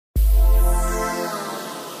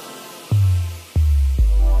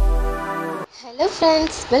Hello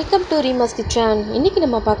friends, welcome to REEMA'S kitchen. இன்னைக்கு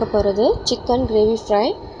நம்ம பார்க்க போறது chicken gravy fry.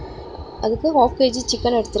 அதுக்கு 1/2 kg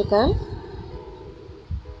chicken எடுத்துர்க்கேன்.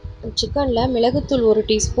 சிக்கன்ல மிளகுத்தூள் 1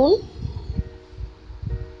 டீஸ்பூன்,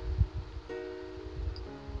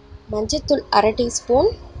 மஞ்சள்தூள் 1/2 டீஸ்பூன்,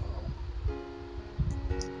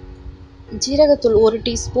 ஜீரகத்தூள் 1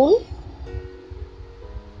 டீஸ்பூன்,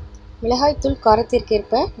 மிளகாய்த்தூள்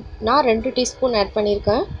காரத்திற்கேற்ப நான் 2 டீஸ்பூன் ஆட்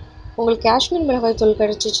பண்ணியிருக்கேன். உங்களுக்கு காஷ்மீர் மிளகாய்த்தூள்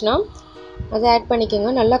கிடைச்சிச்சுனா அதை ஆட்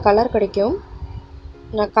பண்ணிக்கோங்க, நல்ல கலர் கிடைக்கும்.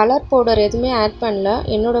 நான் கலர் பவுடர் எதுவுமே ஆட் பண்ணல,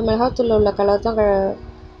 என்னோட மிளகாய்த்தூளில் உள்ள கலர் தான்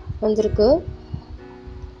வந்திருக்கு.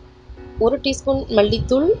 1 டீஸ்பூன்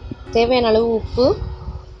மல்லித்தூள், தேவையான அளவு உப்பு,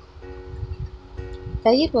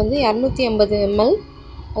 தயிர் 250 ml,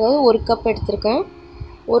 அதாவது 1 கப் எடுத்திருக்கேன்.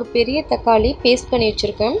 ஒரு பெரிய தக்காளி பேஸ்ட் பண்ணி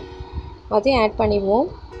வச்சுருக்கேன், அதையும் ஆட் பண்ணிடுவோம்.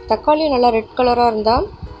 தக்காளி நல்லா ரெட் கலராக இருந்தால்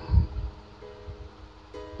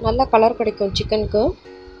நல்லா கலர் கிடைக்கும் சிக்கனுக்கு.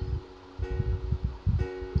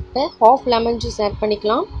 இப்போ 1/2 லெமன் ஜூஸ் ஆட்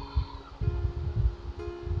பண்ணிக்கலாம்.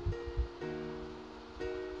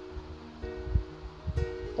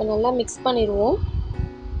 இப்போ நல்லா மிக்ஸ் பண்ணிடுவோம்.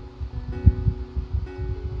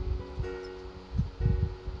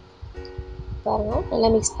 பாருங்கள், நல்லா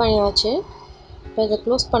மிக்ஸ் பண்ணியாச்சு. இப்போ இதை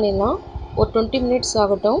க்ளோஸ் பண்ணிடலாம். ஒரு 20 மினிட்ஸ்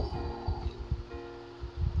ஆகட்டும்.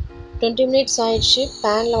 20 மினிட்ஸ் ஆயிடுச்சு.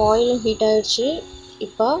 பேனில் ஆயிலும் ஹீட் ஆகிடுச்சு.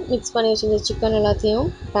 இப்போ மிக்ஸ் பண்ணி வச்சுருந்த சிக்கன் எல்லாத்தையும்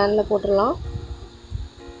பேனில் போட்டுடலாம்.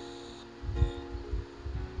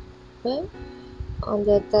 இப்போ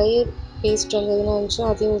அந்த தயிர் பேஸ்ட் எதுனா இருந்துச்சோ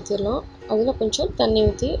அதையும் ஊற்றிடலாம். அதில் கொஞ்சம் தண்ணி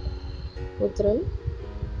ஊற்றுறேன்.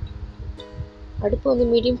 அடுப்பு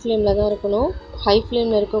மீடியம் ஃப்ளேமில் தான் இருக்கணும், ஹை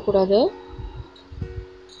ஃப்ளேமில் இருக்கக்கூடாது.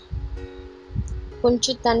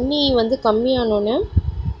 கொஞ்சம் தண்ணி கம்மியானோன்னே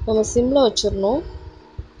நம்ம சிம்மில் வச்சிடணும்.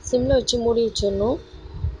 சிம்மில் வச்சு மூடி வச்சிடணும்.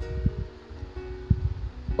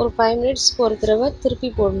 ஒரு 5 மினிட்ஸ்க்கு ஒரு தடவை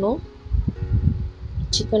திருப்பி போடணும்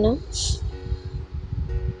சிக்கனை.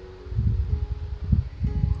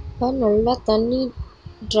 இப்போ நல்லா தண்ணி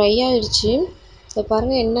ட்ரை ஆகிடுச்சு. இதை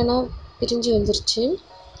பாருங்கள், என்னென்னா பிரிஞ்சு வந்துருச்சு.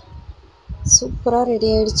 சூப்பராக ரெடி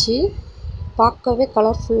ஆகிடுச்சு. பார்க்கவே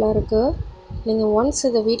கலர்ஃபுல்லாக இருக்குது. நீங்கள் ஒன்ஸ்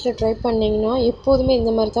இதை வீட்டில் ட்ரை பண்ணிங்கன்னா எப்போதுமே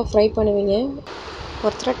இந்த மாதிரி தான் ஃப்ரை பண்ணுவீங்க.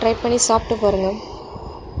 ஒருத்தர ட்ரை பண்ணி சாப்பிட்டு பாருங்கள்.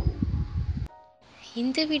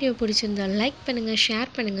 இந்த வீடியோ பிடிச்சிருந்தால் லைக் பண்ணுங்கள்,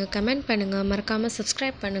 ஷேர் பண்ணுங்கள், கமெண்ட் பண்ணுங்கள், மறக்காமல்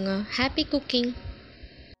சப்ஸ்கிரைப் பண்ணுங்கள். Happy cooking.